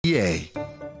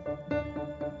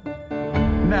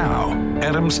Now,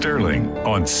 Adam Sterling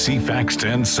on CFAX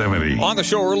 1070. On the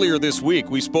show earlier this week,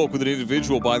 we spoke with an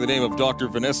individual by the name of Dr.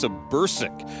 Vanessa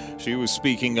Bursick. She was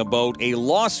speaking about a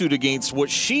lawsuit against what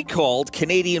she called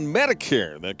Canadian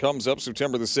Medicare that comes up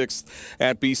September the 6th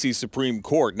at BC Supreme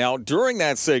Court. Now, during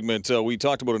that segment, we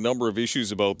talked about a number of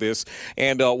issues about this,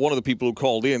 and one of the people who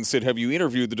called in said, have you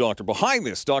interviewed the doctor behind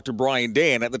this, Dr. Brian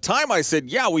Day? And at the time I said,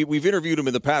 yeah, we've interviewed him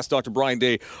in the past. Dr. Brian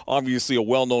Day, obviously a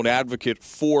well-known advocate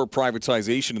for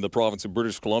privatization in the province of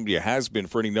British Columbia, has been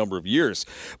for any number of years.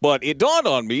 But it dawned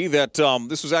on me that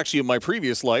this was actually in my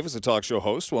previous life as a talk show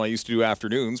host when I used to do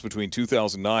afternoons between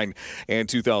 2009 and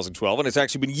 2012. And it's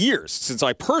actually been years since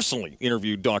I personally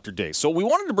interviewed Dr. Day. So we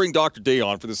wanted to bring Dr. Day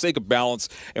on for the sake of balance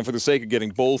and for the sake of getting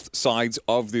both sides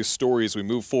of this story as we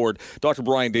move forward. Dr.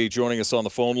 Brian Day joining us on the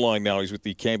phone line now. He's with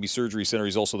the Cambie Surgery Center.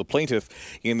 He's also the plaintiff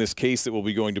in this case that will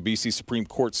be going to BC Supreme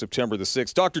Court September the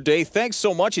 6th. Dr. Day, thanks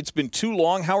so much. It's been too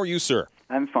long. How are you, sir?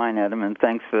 I'm fine, Adam, and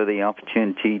thanks for the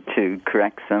opportunity to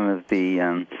correct some of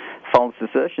the false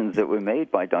assertions that were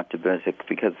made by Dr. Bursick,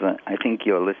 because I think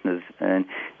your listeners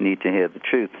need to hear the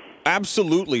truth.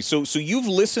 Absolutely. So you've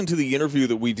listened to the interview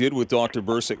that we did with Dr.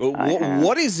 Bursick.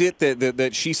 What is it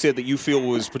that she said that you feel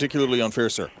was particularly unfair,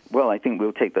 sir? Well, I think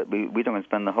we'll take that. We don't want to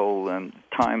spend the whole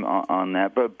time on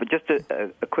that. But just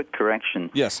a quick correction.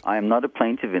 Yes. I am not a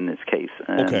plaintiff in this case.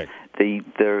 Okay.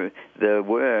 There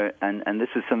were, and this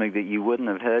is something that you wouldn't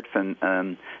have heard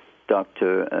from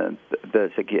Dr.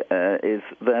 Bursick, is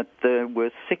that there were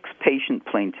 6 patient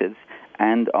plaintiffs,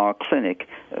 and our clinic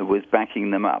was backing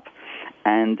them up.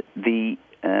 And the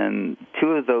 2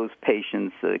 of those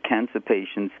patients, cancer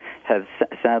patients,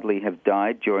 sadly have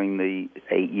died during the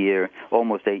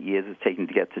almost 8 years it's taken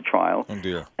to get to trial. Oh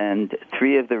dear. And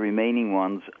 3 of the remaining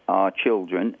ones are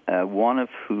children, one of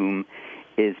whom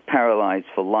is paralyzed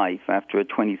for life after a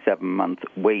 27-month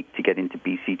wait to get into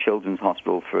BC Children's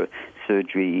Hospital for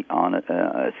surgery on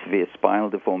a severe spinal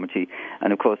deformity.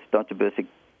 And of course, Dr. Bursick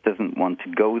doesn't want to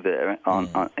go there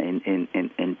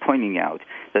in pointing out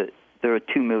that there are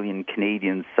 2 million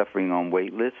Canadians suffering on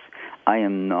wait lists. I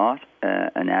am not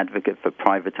an advocate for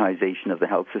privatization of the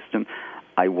health system.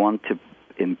 I want to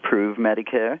improve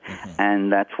Medicare,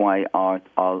 and that's why our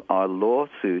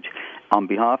lawsuit on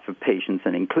behalf of patients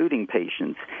and including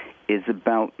patients is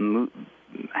about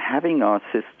having our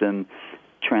system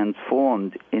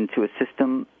transformed into a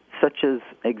system such as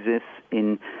exists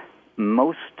in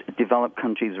most developed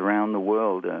countries around the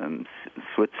world,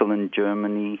 Switzerland,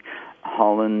 Germany,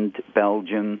 Holland,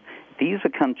 Belgium. These are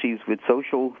countries with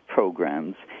social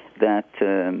programs that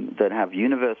have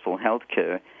universal health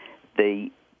care.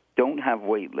 They don't have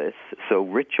wait lists, so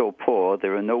rich or poor,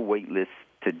 there are no wait lists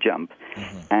to jump,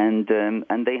 and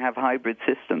they have hybrid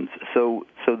systems. So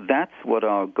that's what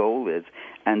our goal is.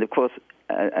 And of course,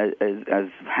 as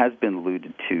has been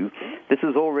alluded to, this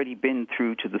has already been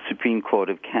through to the Supreme Court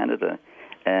of Canada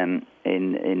in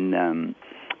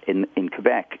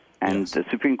Quebec. And the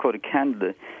Supreme Court of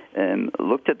Canada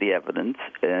looked at the evidence,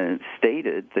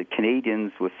 stated that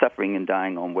Canadians were suffering and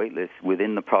dying on wait lists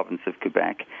within the province of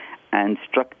Quebec, and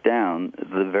struck down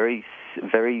the very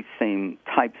same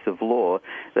types of law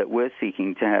that we're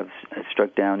seeking to have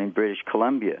struck down in British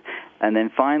Columbia. And then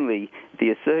finally,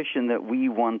 the assertion that we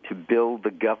want to bill the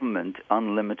government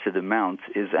unlimited amounts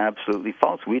is absolutely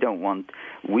false. We don't want,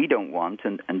 we don't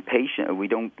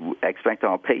expect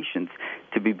our patients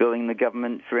to be billing the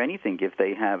government for anything if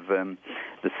they have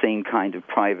the same kind of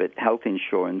private health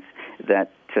insurance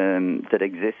that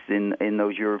exists in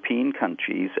those European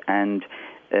countries. And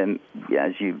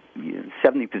as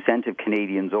 70% of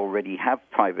Canadians already have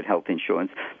private health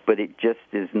insurance, but it just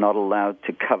is not allowed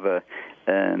to cover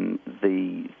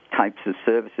the types of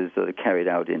services that are carried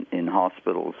out in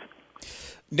hospitals.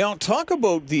 Now, talk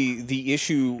about the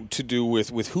issue to do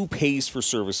with who pays for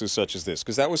services such as this,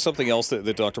 because that was something else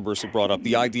that Dr. Bursick brought up,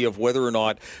 the idea of whether or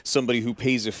not somebody who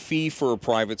pays a fee for a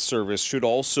private service should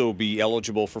also be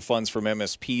eligible for funds from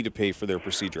MSP to pay for their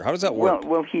procedure. How does that work?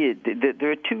 Well, here,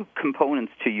 there are 2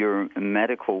 components to your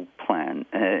medical plan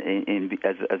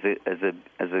as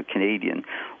a Canadian.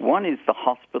 One is the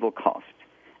hospital cost,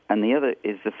 and the other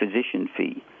is the physician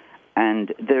fee.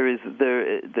 And there is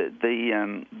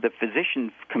the physician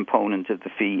component of the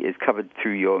fee is covered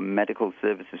through your medical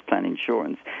services plan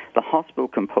insurance. The hospital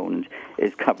component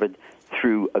is covered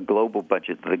through a global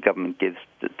budget that the government gives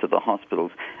to the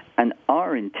hospitals. And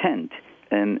our intent,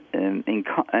 in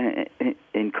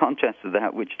contrast to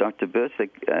that which Dr.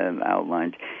 Bursick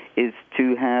outlined, is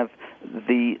to have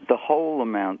the whole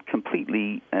amount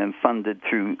completely funded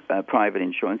through private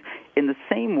insurance in the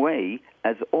same way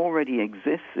as already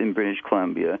exists in British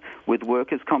Columbia with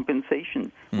workers'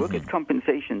 compensation. Mm-hmm. Workers'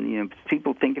 compensation,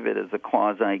 people think of it as a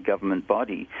quasi-government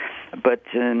body, but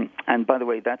and by the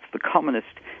way, that's the commonest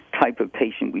type of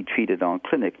patient we treat at our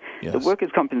clinic. Yes. The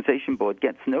Workers' Compensation Board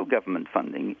gets no government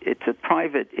funding. It's a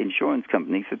private insurance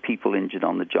company for people injured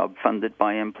on the job, funded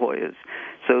by employers.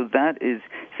 So that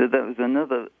was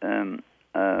another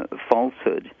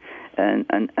falsehood.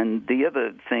 And the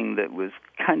other thing that was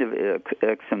kind of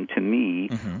irksome to me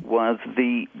mm-hmm. was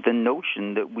the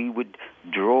notion that we would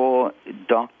draw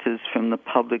doctors from the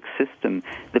public system.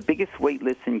 The biggest wait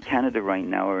lists in Canada right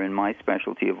now are in my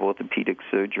specialty of orthopedic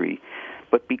surgery.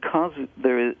 But because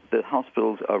the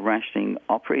hospitals are rationing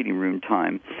operating room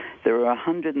time, there are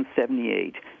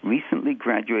 178 recently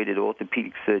graduated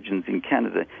orthopedic surgeons in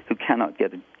Canada who cannot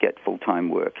get full-time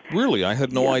work. Really? I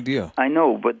had no idea. I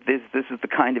know, but this is the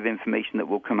kind of information that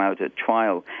will come out at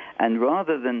trial. And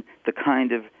rather than the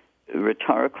kind of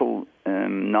rhetorical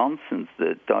nonsense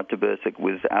that Dr. Bursik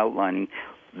was outlining,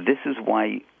 this is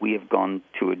why we have gone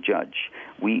to a judge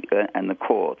and the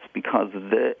courts, because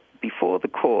before the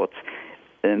courts,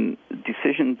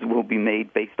 decisions will be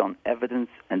made based on evidence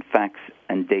and facts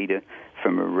and data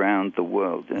from around the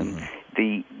world. And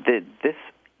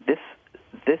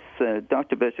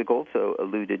Dr. Bursik also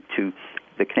alluded to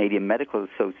the Canadian Medical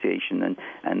Association,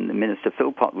 and the Minister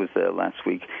Philpott was there last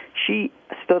week. She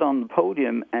stood on the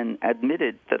podium and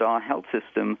admitted that our health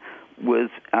system was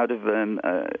out of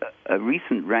a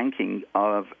recent ranking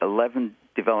of 11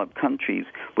 developed countries,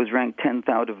 was ranked 10th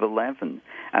out of 11.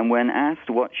 And when asked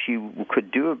what she could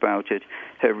do about it,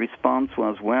 her response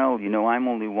was, well, I'm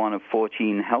only one of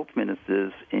 14 health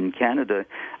ministers in Canada.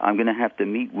 I'm going to have to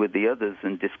meet with the others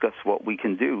and discuss what we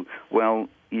can do. Well,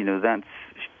 that's,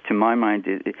 to my mind,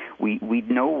 we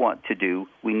know what to do.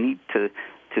 We need to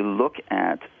look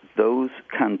at those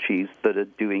countries that are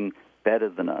doing better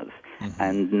than us, mm-hmm.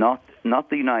 and not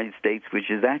the United States, which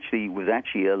was actually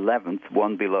 11th,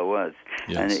 one below us.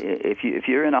 Yes. And if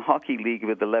you're in a hockey league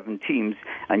with 11 teams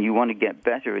and you want to get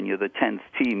better and you're the 10th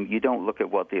team, you don't look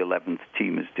at what the 11th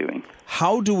team is doing.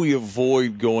 How do we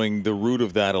avoid going the route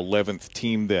of that 11th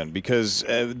team then? Because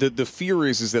the fear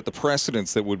is that the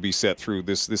precedents that would be set through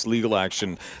this legal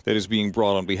action that is being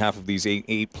brought on behalf of these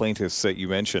eight plaintiffs that you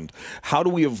mentioned, how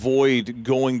do we avoid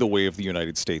going the way of the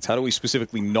United States? How do we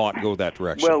specifically not go that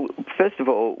direction? Well, first of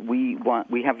all,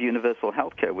 we have universal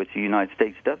health care, which the United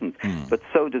States doesn't. But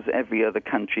so does every other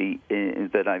country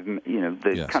that I've,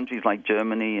 yes. Countries like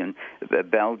Germany and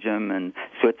Belgium and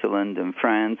Switzerland and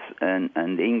France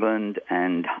and England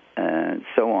and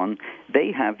so on.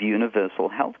 They have universal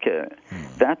health care.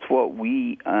 That's what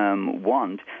we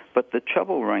want. But the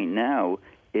trouble right now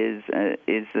is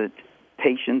that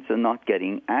patients are not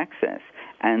getting access.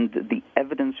 And the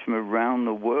evidence from around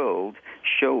the world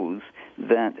shows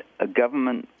that a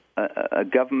government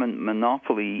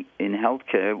monopoly in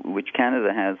healthcare, which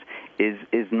Canada has,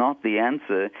 is not the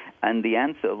answer, and the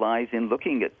answer lies in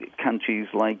looking at countries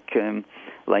like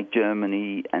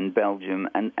Germany and Belgium,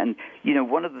 and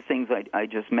one of the things I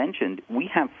just mentioned, we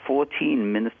have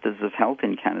 14 ministers of health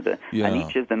in Canada, and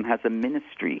each of them has a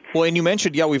ministry. Well, and you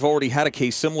mentioned, we've already had a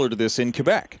case similar to this in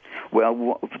Quebec.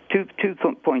 Well, two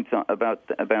points about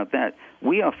that.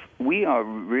 We are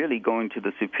really going to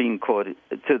the Supreme Court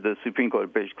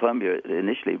of British Columbia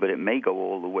initially, but it may go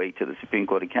all the way to the Supreme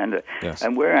Court of Canada. Yes.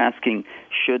 And we're asking,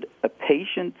 should a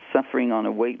patient suffering on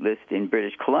a wait list in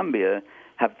British Columbia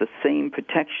have the same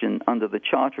protection under the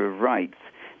Charter of Rights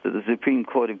that the Supreme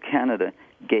Court of Canada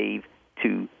gave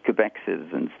to Quebec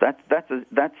citizens? That's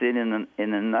it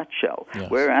in a nutshell.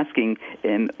 Yes. We're asking,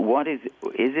 is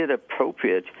it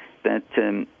appropriate that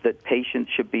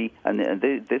patients should be, and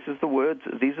these are the words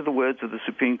of the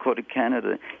Supreme Court of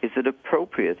Canada, is it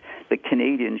appropriate that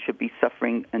Canadians should be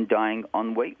suffering and dying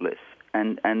on wait lists?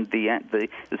 And the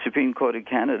Supreme Court of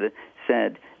Canada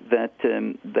said that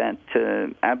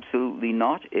absolutely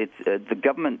not. It's the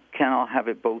government cannot have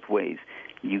it both ways.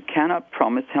 You cannot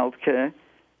promise health care,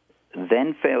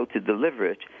 then fail to deliver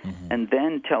it, and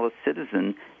then tell a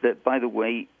citizen that, by the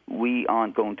way, we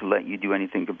aren't going to let you do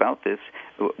anything about this.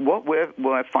 What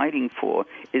we're fighting for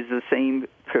is the same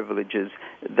privileges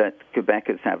that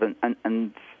Quebecers have.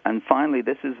 And finally,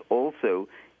 this is also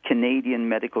Canadian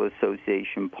Medical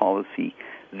Association policy.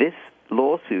 This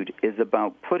lawsuit is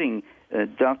about putting,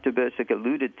 Dr. Bursik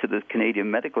alluded to the Canadian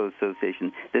Medical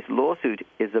Association, this lawsuit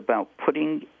is about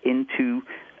putting into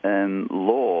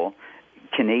law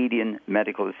Canadian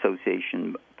Medical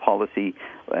Association policy,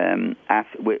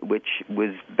 which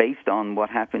was based on what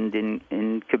happened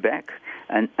in Quebec,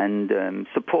 and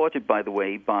supported, by the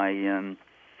way, by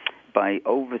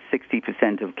over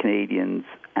 60% of Canadians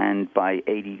and by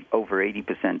over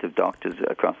 80% of doctors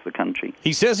across the country.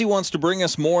 He says he wants to bring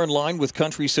us more in line with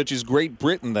countries such as Great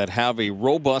Britain that have a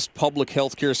robust public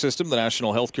health care system, the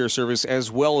National Health Care Service,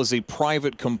 as well as a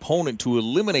private component to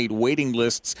eliminate waiting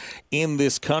lists in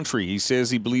this country. He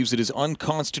says he believes it is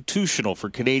unconstitutional for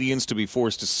Canadians to be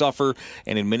forced to suffer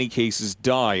and in many cases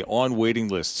die on waiting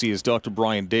lists. He is Dr.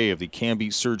 Brian Day of the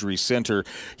Cambie Surgery Centre.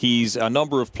 A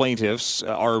number of plaintiffs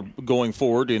are going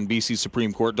forward in BC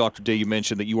Supreme Court. Dr. Day, you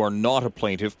mentioned that you are not a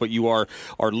plaintiff, but you are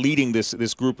leading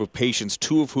this group of patients,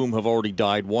 two of whom have already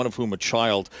died, one of whom a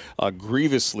child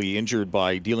grievously injured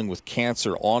by dealing with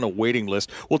cancer on a waiting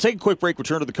list. We'll take a quick break,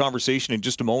 return to the conversation in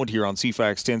just a moment here on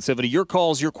CFAX 1070. Your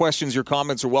calls, your questions, your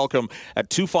comments are welcome at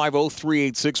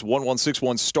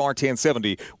 250-386-1161 star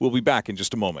 1070. We'll be back in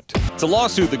just a moment. It's a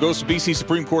lawsuit that goes to BC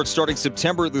Supreme Court starting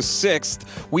September the 6th.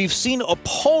 We've seen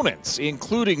opponents,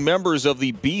 including members of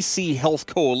the BC Health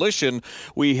Coalition.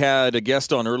 We had a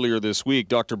guest on earlier this week,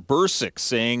 Dr. Bursick,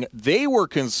 saying they were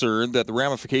concerned that the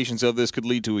ramifications of this could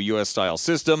lead to a U.S.-style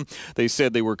system. They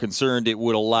said they were concerned it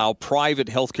would allow private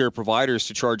healthcare providers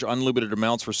to charge unlimited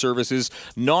amounts for services.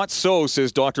 Not so,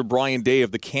 says Dr. Brian Day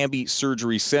of the Cambie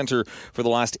Surgery Centre. For the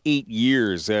last 8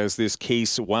 years, as this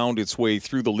case wound its way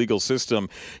through the legal system,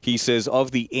 he says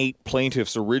of the 8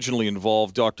 plaintiffs originally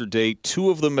involved, Dr. Day, 2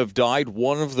 of them have died,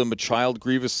 one of them a child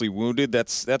grievously wounded.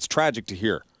 That's tragic to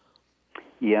hear.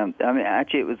 Yeah, I mean,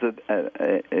 actually, it was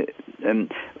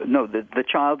no. The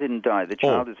child didn't die. The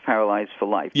child is paralyzed for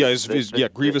life. Yeah,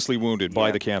 grievously wounded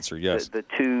by the cancer. Yes. The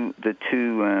two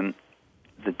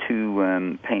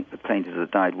plaintiffs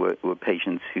that died were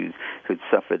patients who'd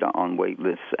suffered on wait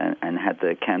lists and had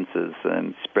their cancers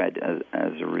spread as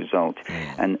a result.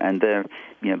 And there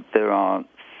are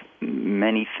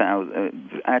many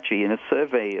thousands. Actually, in a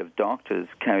survey of doctors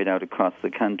carried out across the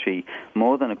country,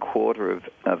 more than a quarter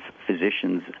of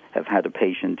physicians have had a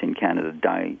patient in Canada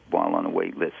die while on a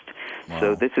wait list. Wow.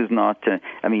 So this is not,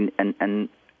 and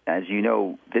as you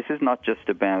know, this is not just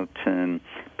about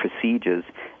procedures.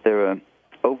 There are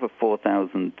over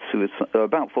 4,000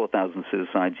 about 4,000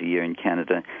 suicides a year in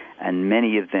Canada, and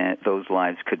many of those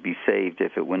lives could be saved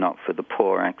if it were not for the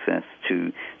poor access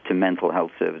to mental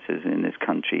health services in this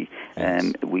country.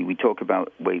 Yes. We talk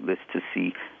about wait lists to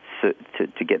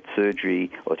get surgery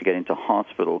or to get into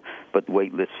hospital, but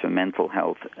wait lists for mental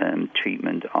health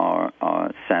treatment are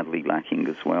sadly lacking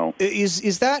as well.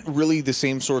 Is that really the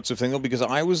same sorts of thing, though? Because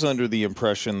I was under the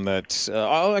impression that,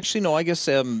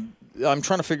 I'm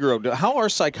trying to figure out, how are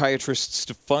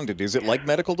psychiatrists funded? Is it like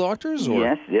medical doctors? Or?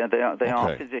 Yes, yeah, they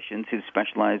are physicians who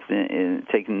specialize in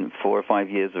taking 4 or 5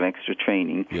 years of extra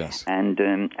training. Yes, and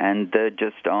there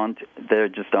just aren't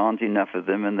enough of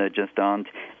them, and there just aren't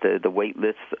the wait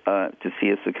lists to see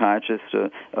a psychiatrist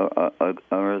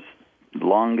are as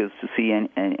long as to see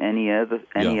any other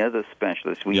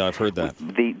specialist. I've heard that.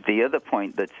 The other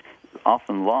point that's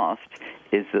often lost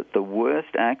is that the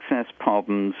worst access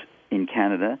problems in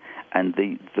Canada, and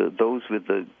those with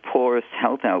the poorest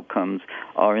health outcomes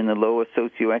are in the lower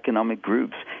socioeconomic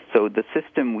groups. So the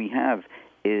system we have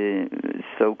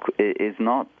is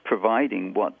not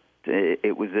providing what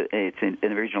its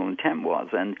original intent was,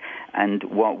 and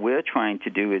what we're trying to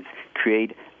do is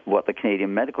create what the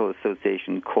Canadian Medical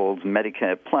Association calls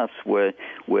Medicare Plus, where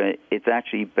it's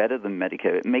actually better than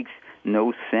Medicare. It makes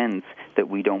no sense that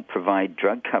we don't provide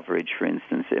drug coverage, for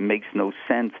instance. It makes no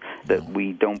sense that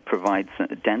we don't provide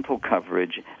dental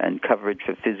coverage and coverage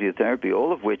for physiotherapy,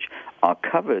 all of which are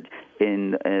covered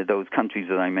in those countries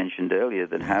that I mentioned earlier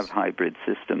that have hybrid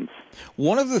systems.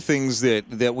 One of the things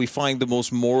that we find the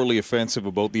most morally offensive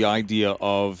about the idea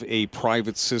of a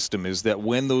private system is that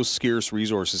when those scarce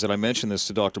resources, and I mentioned this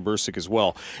to Dr. Bursick as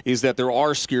well, is that there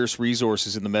are scarce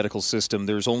resources in the medical system.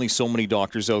 There's only so many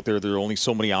doctors out there. There are only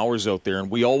so many hours out there. And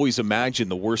we always imagine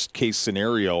the worst case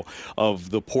scenario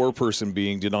of the poor person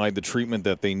being denied the treatment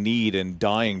that they need and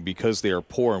dying because they are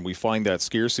poor. And we find that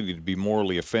scarcity to be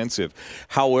morally offensive.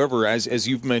 However, as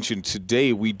you've mentioned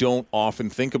today, we don't often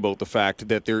think about the fact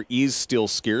that there is still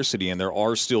scarcity and there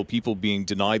are still people being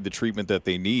denied the treatment that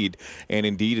they need, and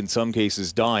indeed in some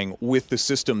cases dying with the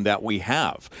system that we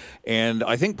have. And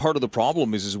I think part of the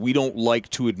problem is we don't like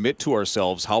to admit to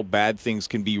ourselves how bad things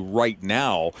can be right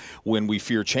now when we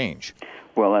fear change.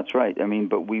 Well, that's right. I mean,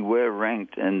 but we were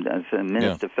ranked, and as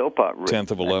Minister Philpott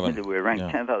 10th of 11. We were ranked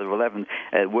 10th out of 11.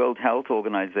 World Health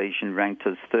Organization ranked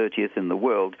us 30th in the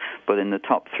world, but in the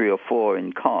top 3 or 4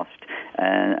 in cost.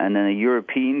 And then a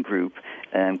European group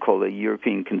called the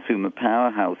European Consumer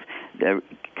Powerhouse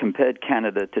compared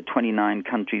Canada to 29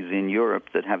 countries in Europe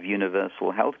that have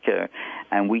universal health care,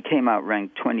 and we came out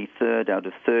ranked 23rd out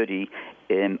of 30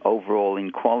 overall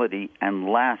in quality and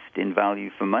last in value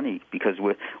for money, because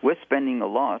we're spending a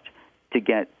lot to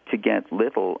get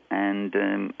little, and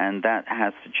that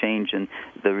has to change. And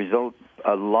the result,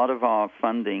 a lot of our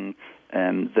funding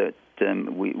that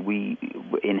we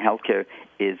in healthcare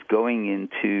is going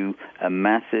into a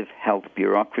massive health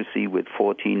bureaucracy with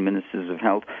 14 ministers of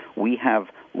health. We have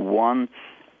 11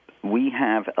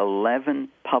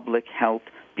 public health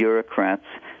bureaucrats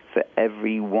for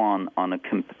every one on a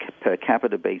per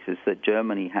capita basis that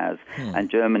Germany has, and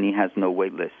Germany has no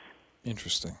wait lists.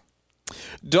 Interesting.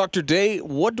 Dr. Day,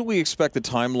 what do we expect the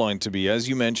timeline to be? As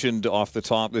you mentioned off the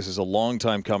top, this is a long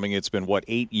time coming. It's been,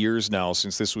 8 years now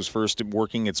since this was first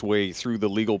working its way through the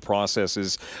legal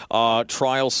processes.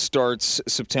 Trial starts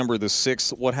September the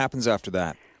 6th. What happens after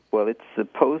that? Well, it's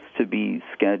supposed to be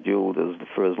scheduled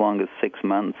for as long as 6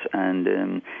 months, and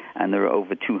there are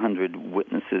over 200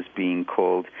 witnesses being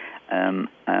called. As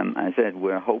I said,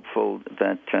 we're hopeful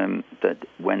that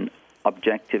when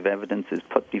objective evidence is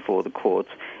put before the courts,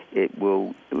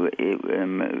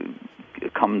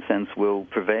 common sense will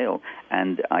prevail,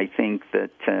 and I think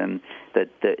that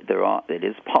it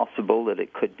is possible that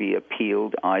it could be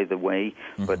appealed either way,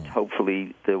 but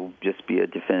hopefully there will just be a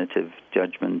definitive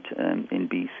judgment in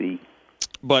BC.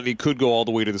 But it could go all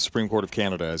the way to the Supreme Court of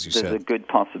Canada, as you said. There's a good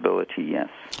possibility, yes.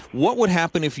 What would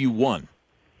happen if you won?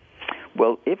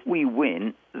 Well, if we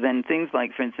win, then things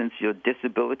like, for instance, your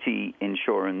disability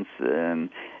insurance,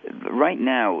 right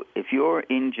now, if you're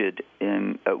injured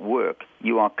at work,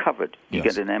 you are covered. You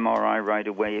get an MRI right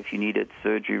away if you need it,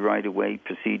 surgery right away,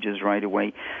 procedures right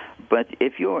away. But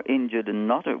if you're injured and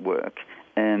not at work,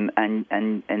 and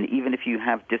even if you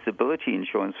have disability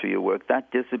insurance for your work,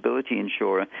 that disability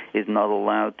insurer is not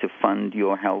allowed to fund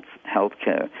your health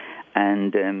care.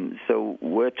 And so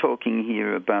we're talking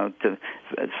here about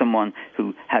someone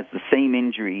who has the same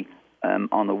injury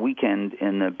on the weekend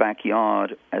in the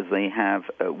backyard as they have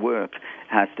at work,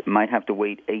 might have to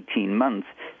wait 18 months.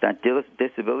 That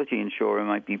disability insurer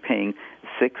might be paying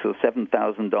 $6,000 or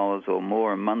 $7,000 or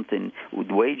more a month in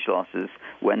wage losses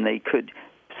when they could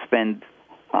spend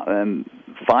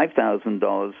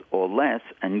 $5,000 or less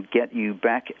and get you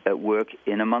back at work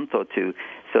in a month or two.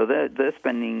 So they're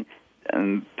spending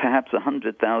perhaps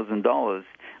 $100,000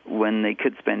 when they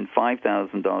could spend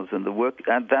 $5,000 in the work.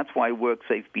 That's why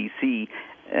WorkSafe BC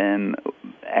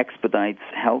expedites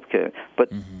healthcare.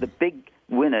 But the big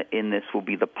winner in this will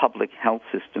be the public health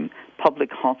system.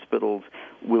 Public hospitals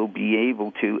will be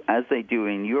able to, as they do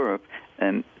in Europe,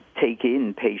 take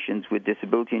in patients with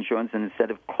disability insurance, and instead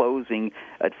of closing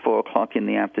at 4 o'clock in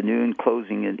the afternoon,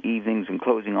 closing in evenings and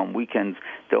closing on weekends,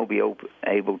 they'll be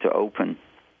able to open.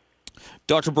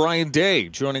 Dr. Brian Day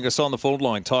joining us on the phone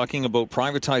line talking about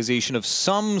privatization of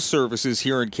some services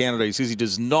here in Canada. He says he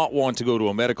does not want to go to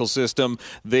a medical system.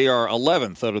 They are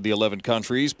 11th out of the 11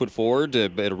 countries put forward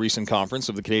at a recent conference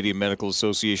of the Canadian Medical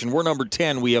Association. We're number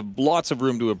 10. We have lots of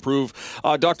room to improve.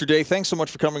 Dr. Day, thanks so much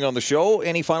for coming on the show.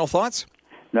 Any final thoughts?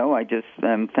 No, I just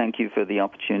thank you for the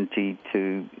opportunity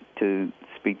to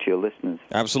speak to your listeners.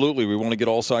 Absolutely. We want to get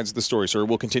all sides of the story, sir.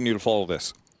 We'll continue to follow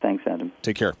this. Thanks, Adam.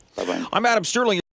 Take care. Bye-bye. I'm Adam Sterling.